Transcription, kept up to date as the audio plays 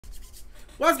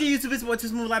What's good, YouTube? It's boy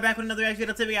TooSmooveEli back with another reaction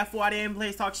video. Today we got 4 out of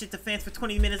gameplays, talk shit to fans for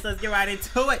 20 minutes. Let's get right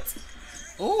into it.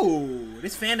 Ooh,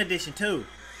 this fan edition too.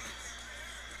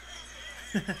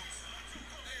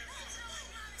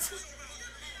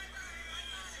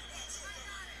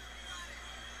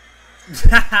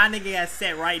 Nigga got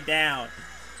set right down.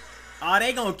 Oh,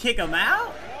 they gonna kick him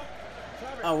out?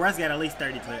 Oh, Russ got at least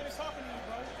 30 clips.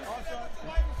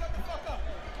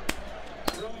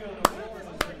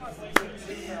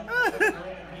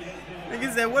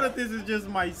 Nigga said, what if this is just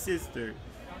my sister?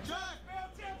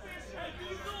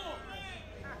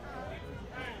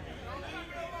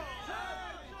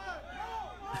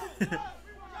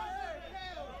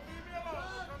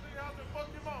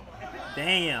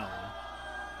 Damn.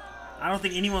 I don't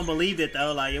think anyone believed it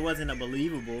though, like it wasn't a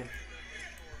believable.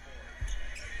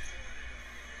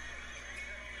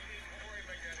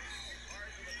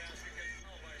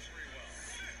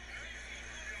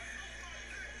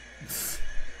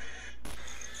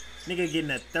 Nigga getting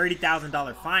a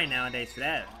 $30,000 fine nowadays for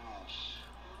that.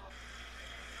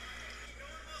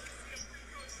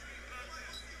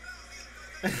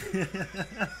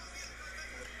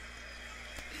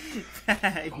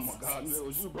 Oh my God, it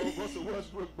was you, bro. Russell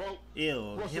Westbrook, bro.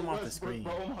 Ew, Russell him off the Westbrook, screen.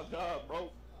 Bro. Oh my God,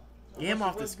 bro. Get him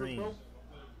off the Westbrook, screen. bro.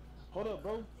 Hold up,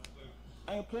 bro.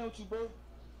 I ain't playing with you, bro.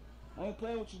 I ain't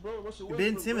playing with you, bro. Russell Westbrook,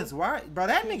 Ben Simmons, bro. why, bro?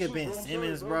 That nigga Ben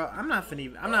Simmons, bro. I'm not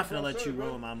finna let you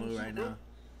ruin my mood right now.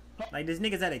 Like this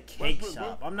nigga's at a cake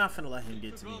shop. I'm not finna let him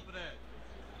get to me. Too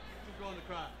grown to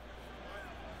cry.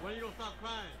 When are you gonna stop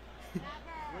crying?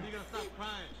 When are you gonna stop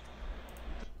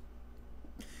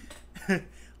crying?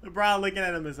 LeBron looking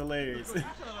at him is hilarious. Shut up.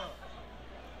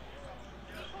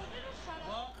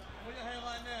 Well, where your hair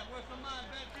like that? Where's some mind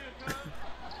back here, cuz?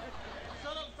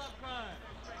 Shut up and stop crying.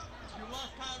 You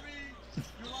lost Kyrie.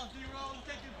 You lost D-Rose.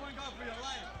 Take your point guard for your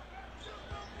life.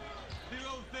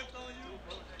 D-Rose dipped on you.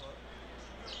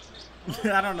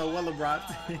 I don't know what LeBron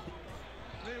said. We look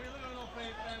at no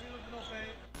fade, man. We look at no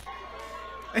fade.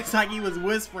 It's like he was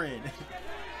whispering.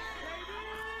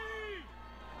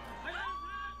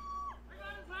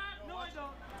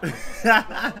 Be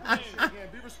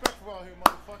respectful out here,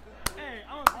 motherfucker.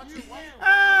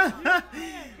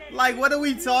 Like, what are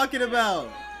we talking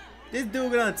about? This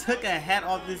dude gonna took a hat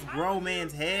off this grown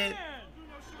man's head.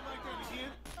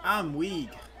 I'm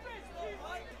weak.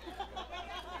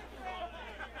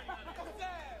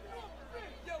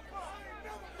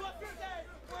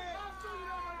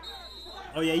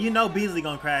 Oh yeah, you know Beasley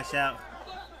gonna crash out.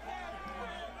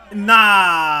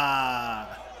 Nah.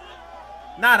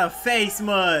 Not a face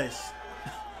mush.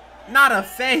 Not a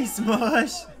face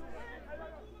mush.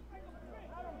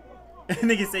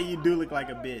 Nigga say you do look like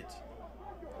a bitch.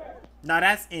 Nah,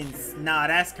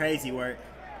 that's crazy work.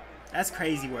 That's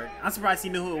crazy work. I'm surprised he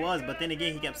knew who it was, but then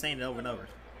again, he kept saying it over and over.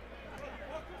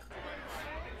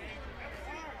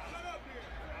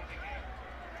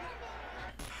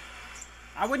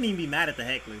 I wouldn't even be mad at the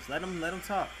hecklers. Let them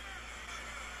talk.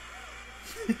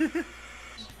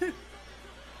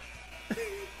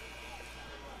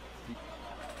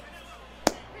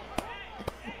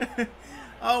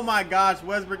 Oh my gosh,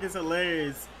 Westbrook is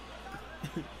hilarious.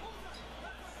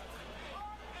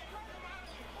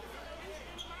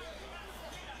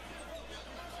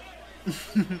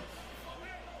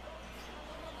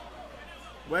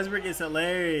 Westbrook is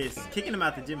hilarious. Kicking him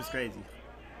out the gym is crazy.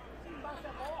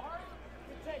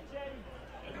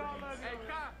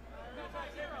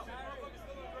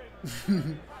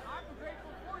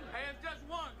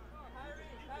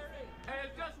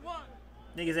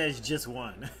 Niggas says just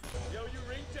one. Yo, you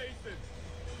ring chasing.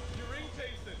 You ring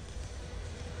chasing.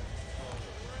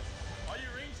 Are you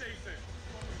ring chasing?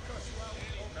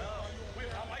 No. Wait,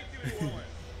 I like you in one.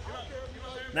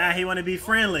 Nah, he want to be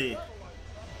friendly.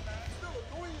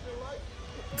 Ring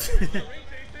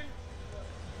chasing.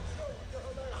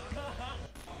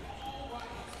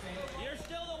 You're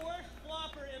still the worst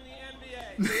flopper in the NBA.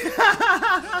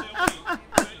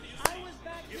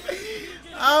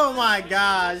 Oh my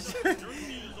gosh.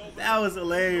 That was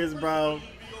hilarious, bro.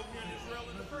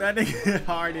 That nigga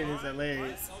Harden is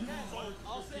hilarious.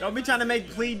 Don't be trying to make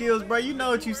plea deals, bro. You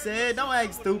know what you said. Don't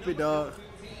act stupid, dog.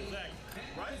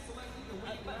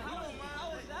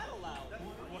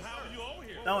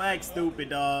 Don't act stupid,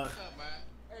 dog.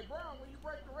 Hey, Brown, when you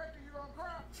break the record, you gonna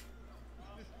cry?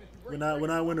 When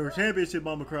I win the championship,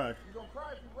 I'ma cry. You gonna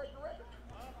cry if you break the record?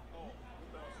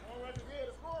 Yeah,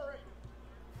 the score record.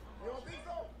 You don't think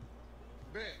so?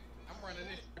 Bet. I'm running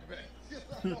it. Bet.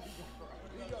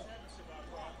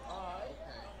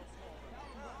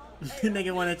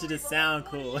 Nigga wanted you to sound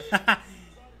cool.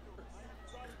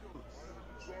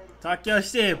 Talk your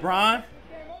shit, Bron.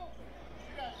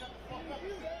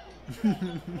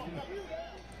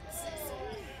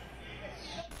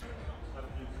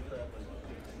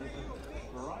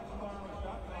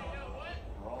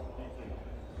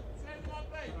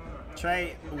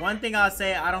 Trey, one thing I'll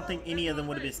say, I don't think any of them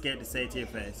would have been scared to say it to your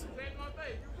face.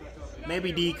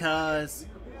 Maybe D cuz,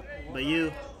 but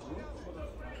you.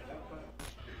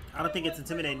 I don't think it's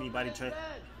intimidating anybody, Trey.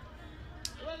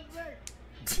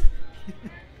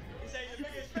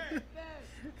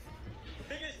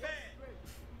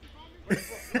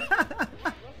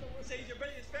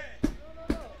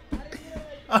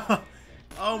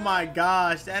 Oh my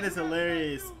gosh, that is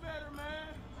hilarious.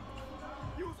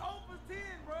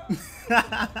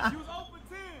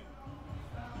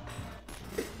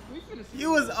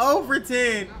 You was over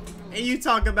 10 and you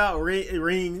talk about rings.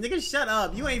 Nigga, shut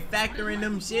up. You ain't factoring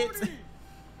them shits.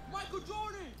 Michael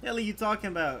Jordan. Hell are you talking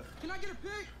about? Can I get a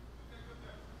pick?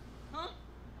 Huh?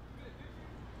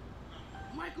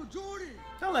 Michael Jordan.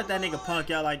 Don't let that nigga punk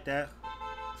y'all like that.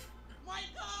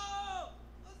 Michael!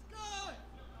 Let's go!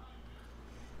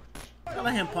 Don't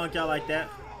let him punk y'all like that.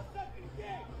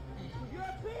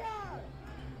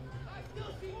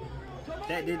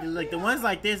 Like the ones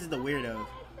like this is the weirdo.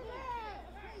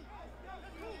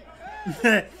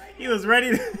 He was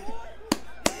ready to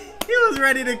he was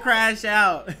ready to crash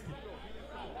out.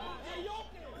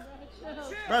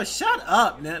 Bro, shut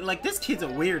up, man. Like this kid's a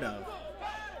weirdo.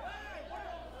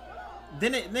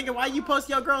 Then it, nigga, why you post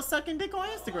your girl sucking dick on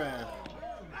Instagram?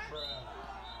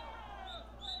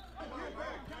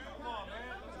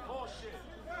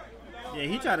 Yeah,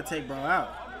 he tried to take bro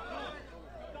out.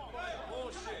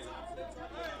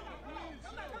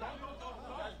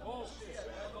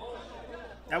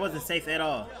 That wasn't safe at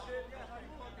all.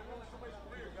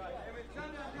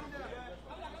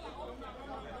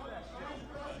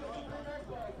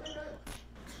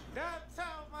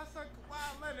 Downtown, my son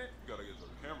Kawhi Leonard. You gotta get your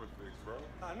camera fixed, bro.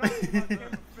 I know my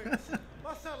camera fixed.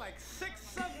 My son like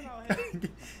 6'7" out here.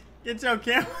 Get your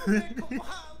camera. Kawhi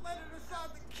Leonard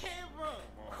inside the camera.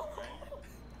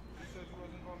 You said you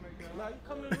wasn't gonna make that. Now you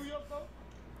coming to New York though?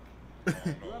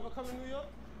 You ever come to New York?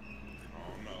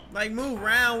 Like move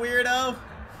around, weirdo.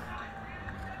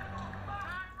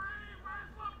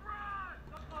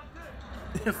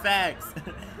 Facts.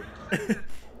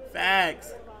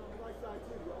 Facts.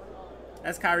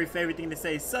 That's Kyrie's favorite thing to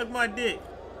say. Suck my dick.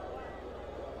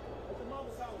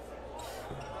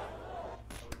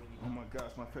 Oh my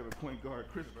gosh, my favorite point guard,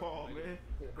 Chris Paul, man.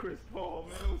 Chris Paul,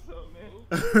 man. What's up,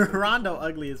 man? Rondo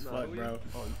ugly as fuck, bro.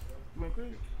 Oh, you went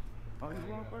crazy? Oh, you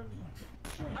wrong first?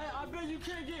 Hey, I bet you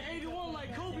can't get 81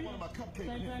 like Kobe.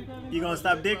 You gonna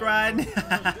stop dick riding?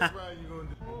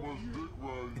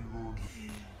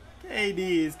 KD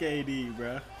is KD,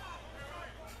 bro.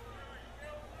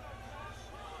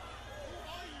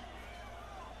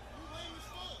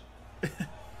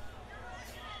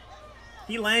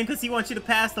 He lame because he wants you to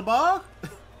pass the ball?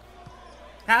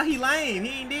 How he lame? He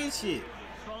ain't did shit.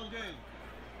 Strong game.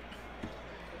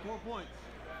 4 points.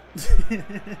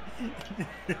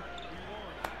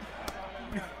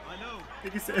 I know.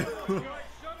 He said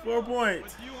 4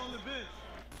 points. You on the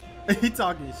bench. He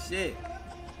talking shit.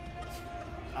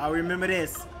 I'll remember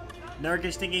this.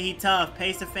 Nurkic thinking he tough.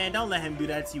 Pacer fan, don't let him do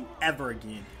that to you ever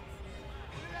again.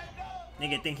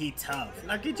 Nigga think he tough.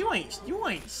 Nurkic, you ain't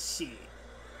shit.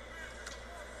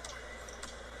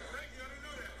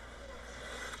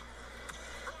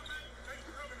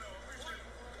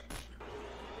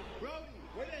 Brody,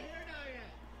 where the hair dye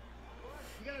at?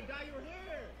 You gotta dye your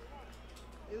hair.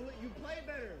 You play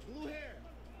better. Blue hair.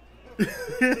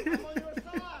 I'm on your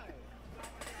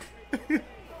side.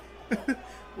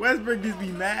 Westbrook just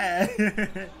be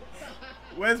mad.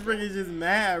 Westbrook is just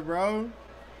mad, bro.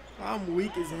 I'm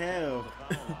weak as hell.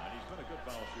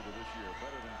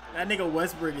 That nigga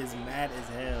Westbrook is mad as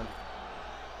hell.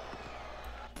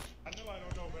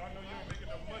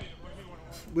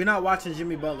 We're not watching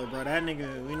Jimmy Butler, bro. That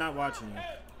nigga, we're not watching him.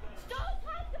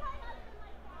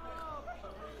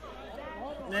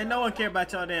 Man, no one care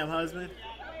about y'all damn husband.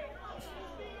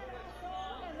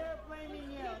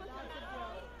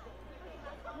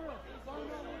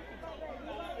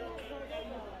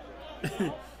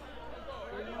 Hey,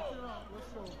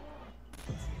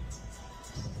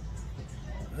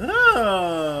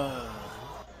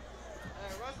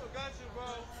 Russell got you, bro.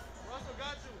 Russell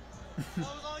got you.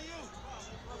 That was on you.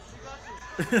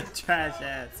 He got you. Trash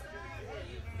ass.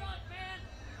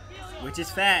 Which is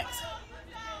facts.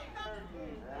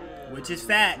 Which is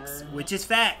facts. Which is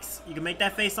facts. You can make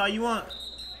that face all you want.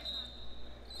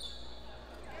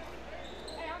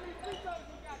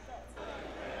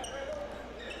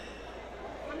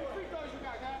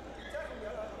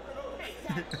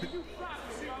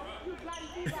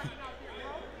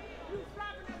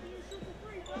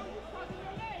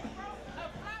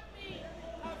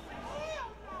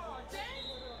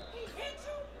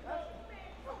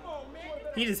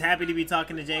 He just happy to be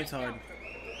talking to James Harden.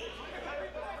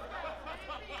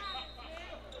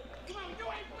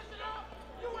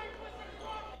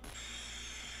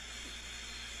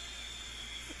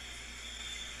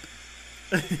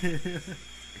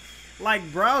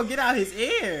 Like, bro, get out his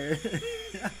ear.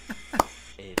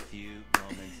 A few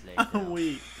moments later. I'm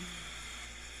weak.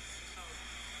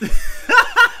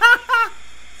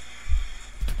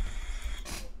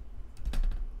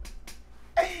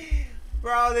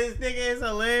 Bro, this nigga is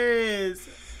hilarious.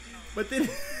 But then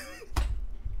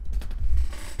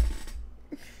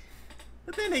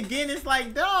but then again, it's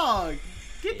like, dog,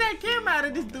 get that camera out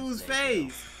of this dude's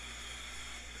face.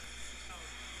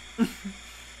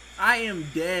 I am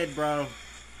dead, bro.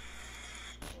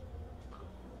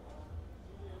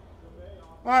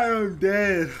 I am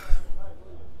dead.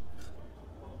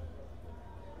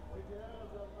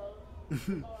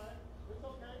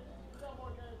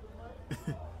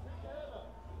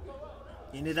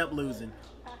 Ended up losing.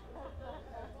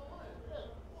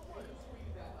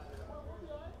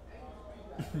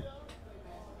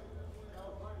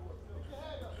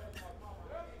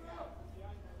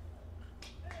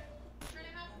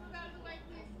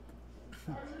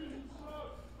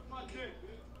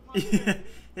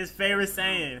 His favorite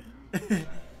saying. Look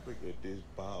at this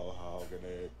ball hog and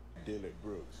that Dylan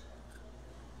Brooks.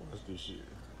 What's this shit?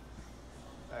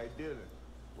 Hey Dylan,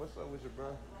 what's up with you,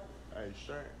 bro? Hey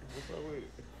Sharon, what's up with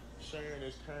it? Sharon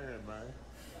is Karen, man.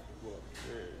 Look,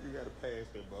 yeah, you gotta pass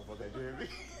that motherfucker, Jimmy.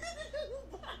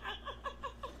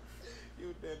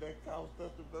 You did that cost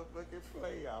us the motherfucking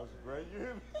playoffs, bro. You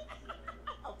hear me?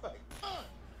 I'm like,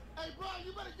 Hey, bro,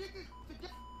 you better get this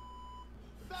together.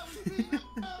 That was the team.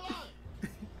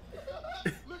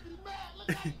 Look at him mad. Look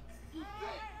at him. You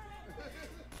sick.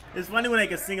 It's funny when they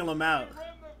can single him out. Run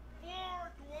the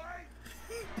floor, Dwight.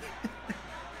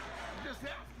 Just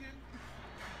asking.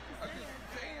 I'm just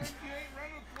saying, you ain't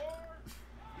running the floor.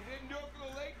 You didn't do it for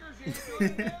the Lakers. You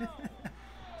ain't doing it now.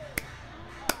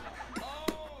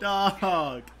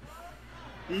 Dog.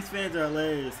 These fans are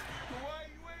hilarious. Dwight,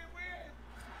 you ain't win.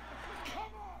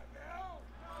 Come on now.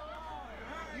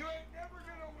 You ain't never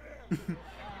gonna win.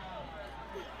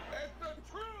 That's the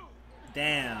truth.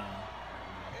 Damn. It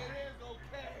is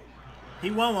okay. He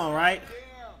won one, right?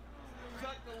 Damn.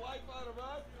 Suck the life out of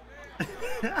us.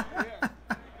 Yeah.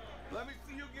 Let me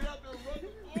see you get out there and run the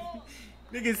floor.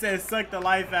 Nigga said suck the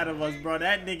life out of us, bro.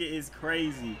 That nigga is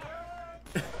crazy.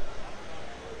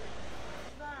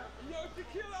 Yo,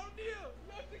 Shaquille O'Neal.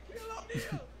 Yo, Shaquille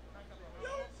O'Neal.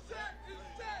 Yo, it's Shaq. It's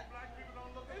Shaq. It's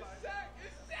Shaq.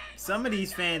 It's Shaq. Some of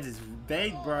these fans is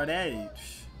big, bro. That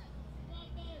is.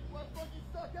 What fucking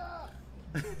stuck up?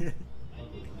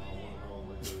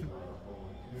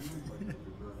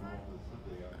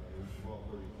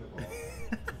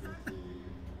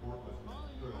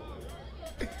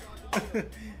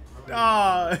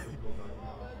 Dog.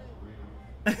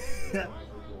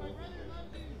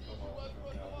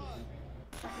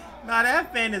 Nah,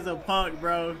 that fan is a punk,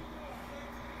 bro.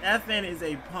 That fan is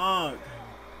a punk.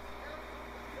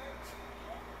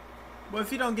 But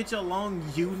if you don't get your long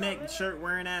U-neck shirt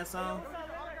wearing ass on,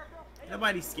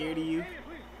 nobody's scared of you.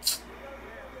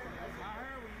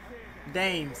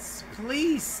 Dames,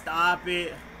 please stop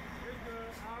it.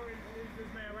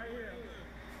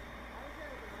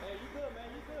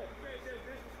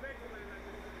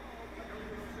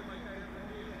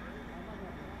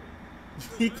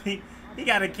 He think he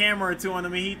got a camera or two on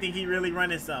him and he think he really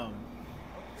running something.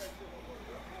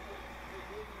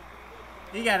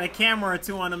 He got a camera or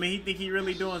two on him and he think he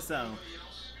really doing something.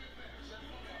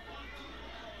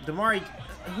 Damari,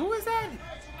 who is that?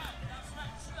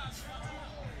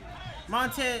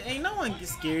 Montez, ain't no one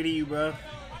scared of you, bro.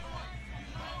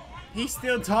 He's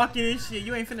still talking and shit.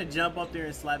 You ain't finna jump up there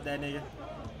and slap that nigga.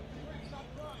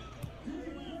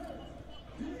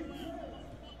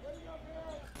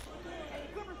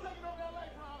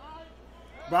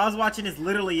 Bro, I was watching this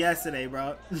literally yesterday,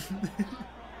 bro.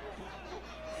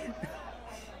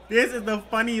 This is the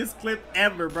funniest clip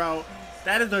ever, bro.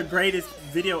 That is the greatest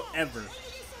video ever.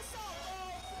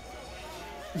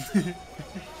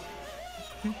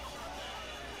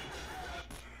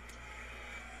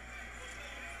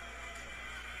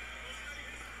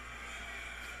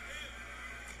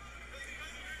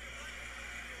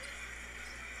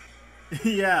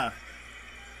 Yeah.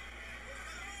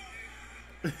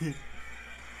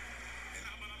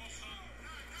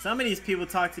 Some of these people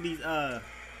talk to these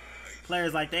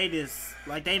players like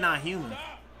they not human.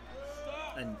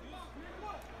 And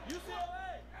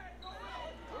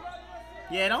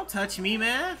yeah, don't touch me,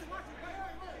 man.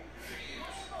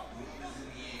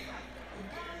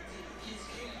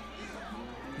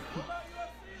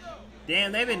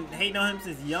 Damn, they've been hating on him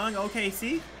since young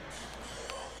OKC.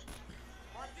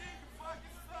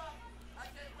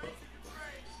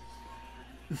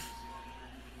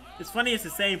 It's funny, it's the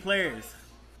same players.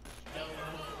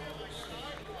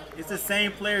 It's the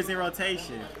same players in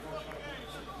rotation.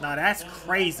 Nah, that's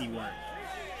crazy work.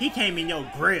 He came in your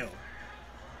grill.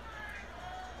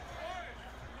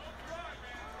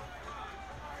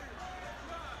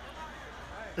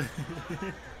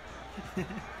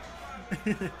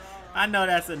 I know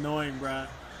that's annoying, bro.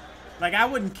 Like, I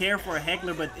wouldn't care for a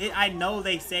heckler, but I know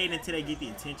they say it until they get the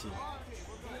attention. When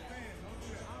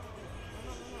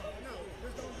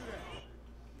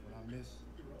I missed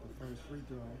the first free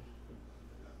throw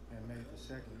and made the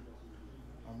second,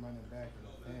 I'm running back and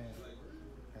the fan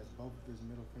has both of his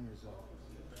middle fingers up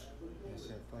and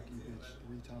said, "Fuck you, bitch,"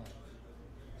 3 times.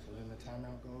 So then the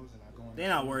timeout goes and I go in. They're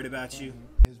not worried about you.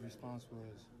 His response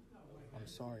was, "I'm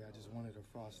sorry, I just wanted a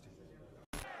Frosty."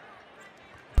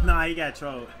 Nah, he got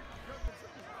trolled.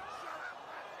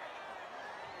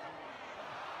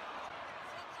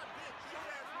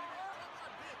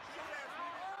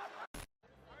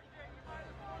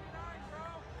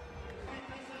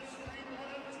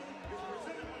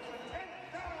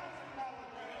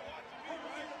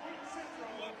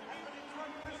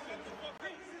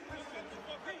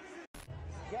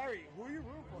 Gary, who are you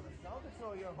rooting for? The Celtics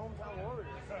or your hometown Warriors?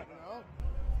 No.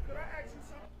 Could I ask you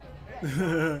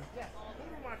something? Yes. Who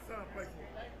do my son play for?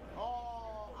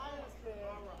 Oh, I understand.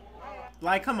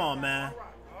 Like, come on, man.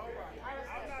 All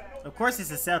right. Of course,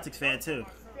 he's a Celtics fan too.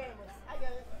 I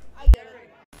get it. I get it.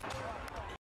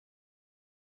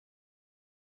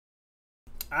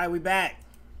 All right, we back.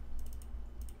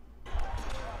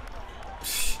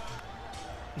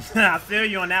 I feel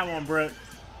you on that one, Brooke.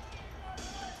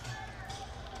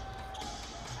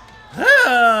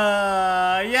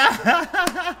 Yeah.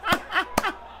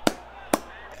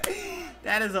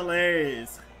 That is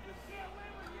hilarious.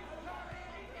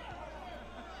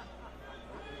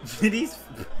 These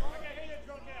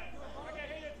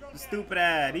stupid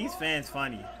ass. These fans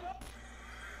funny.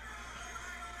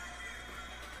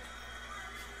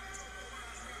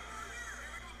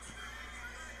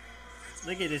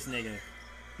 Look at this nigga.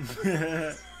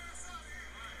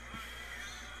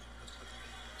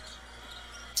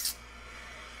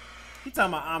 He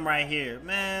talking about I'm right here,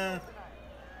 man.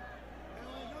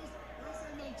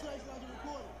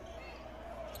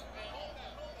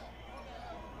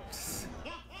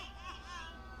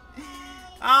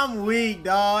 I'm weak,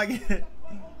 dog.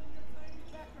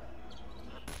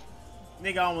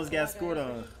 Nigga almost got scored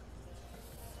on.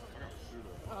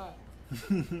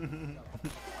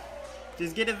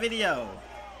 Just get a video.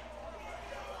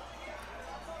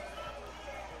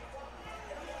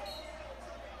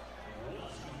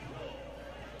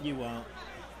 You won't.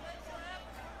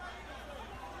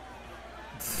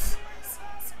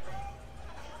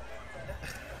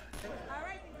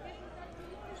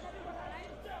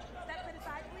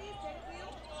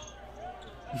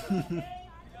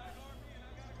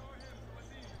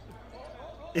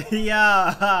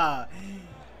 Yeah.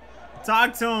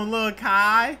 Talk to him, little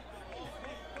Kai.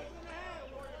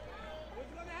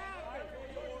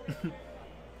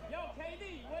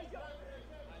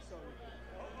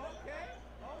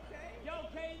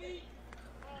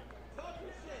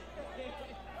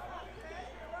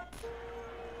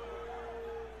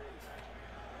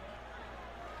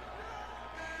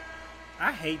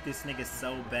 I hate this nigga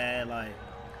so bad, like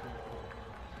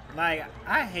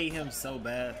I hate him so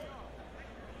bad.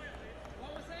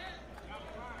 What was that?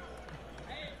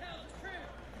 Hey, tell us the truth.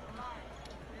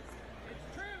 It's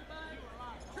true, bud.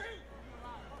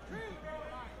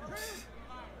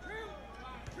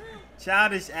 True.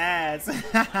 Childish ass.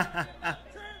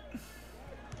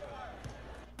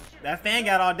 That fan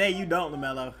got all day, you don't,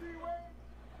 LaMelo.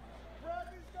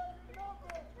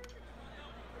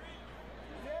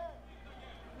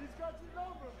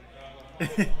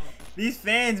 These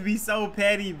fans be so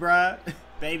petty, bruh.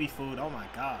 Baby food, oh my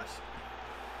gosh.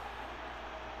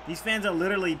 These fans are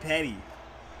literally petty.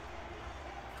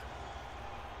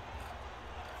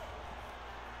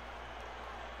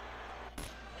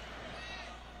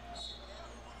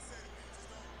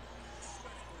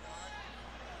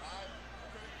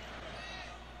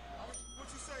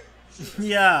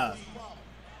 Yeah.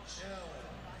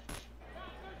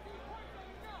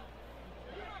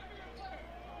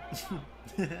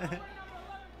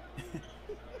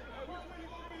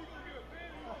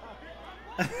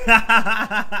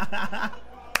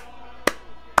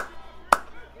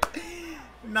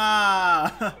 Nah.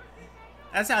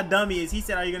 That's how dumb he is. He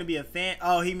said, "Are you gonna be a fan?"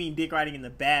 Oh, he mean dick riding in the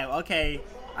bag. Okay,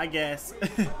 I guess.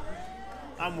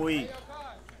 I'm weak.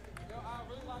 Yo, I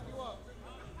really lock you up.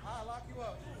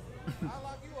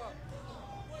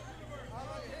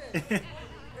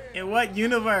 In what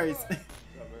universe?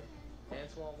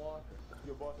 Antoine Walker.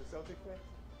 Your boss a Celtic fan?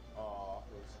 Oh,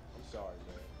 I'm sorry,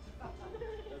 man.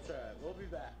 That's alright. We'll be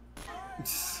back.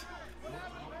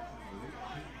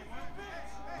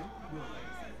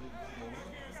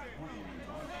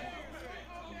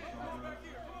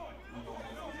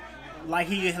 like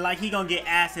he gonna get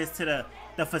access to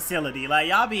the facility. Like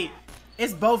y'all be,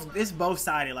 it's both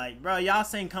sided. Like bro, y'all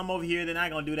saying come over here, they're not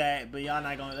gonna do that, but y'all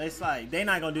not gonna. It's like they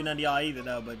not gonna do nothing to y'all either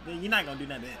though. But you're not gonna do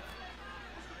nothing.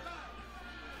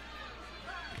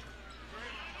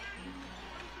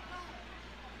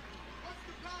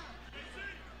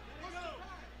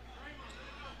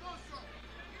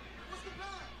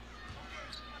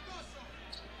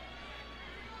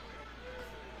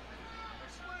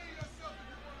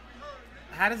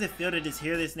 How does it feel to just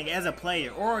hear this nigga as a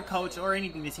player or a coach or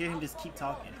anything? Just hear him just keep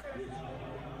talking.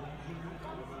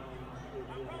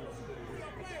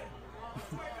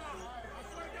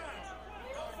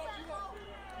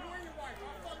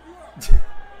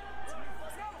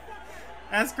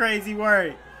 That's crazy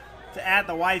word to add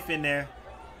the wife in there.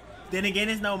 Then again,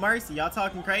 it's no mercy. Y'all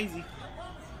talking crazy.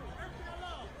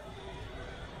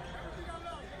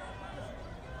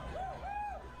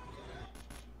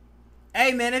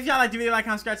 Hey man, if y'all like the video, like,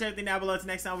 comment, scratch everything down below. Till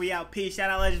next time, we out. Peace.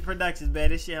 Shout out Legends Productions, man.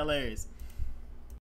 This shit hilarious.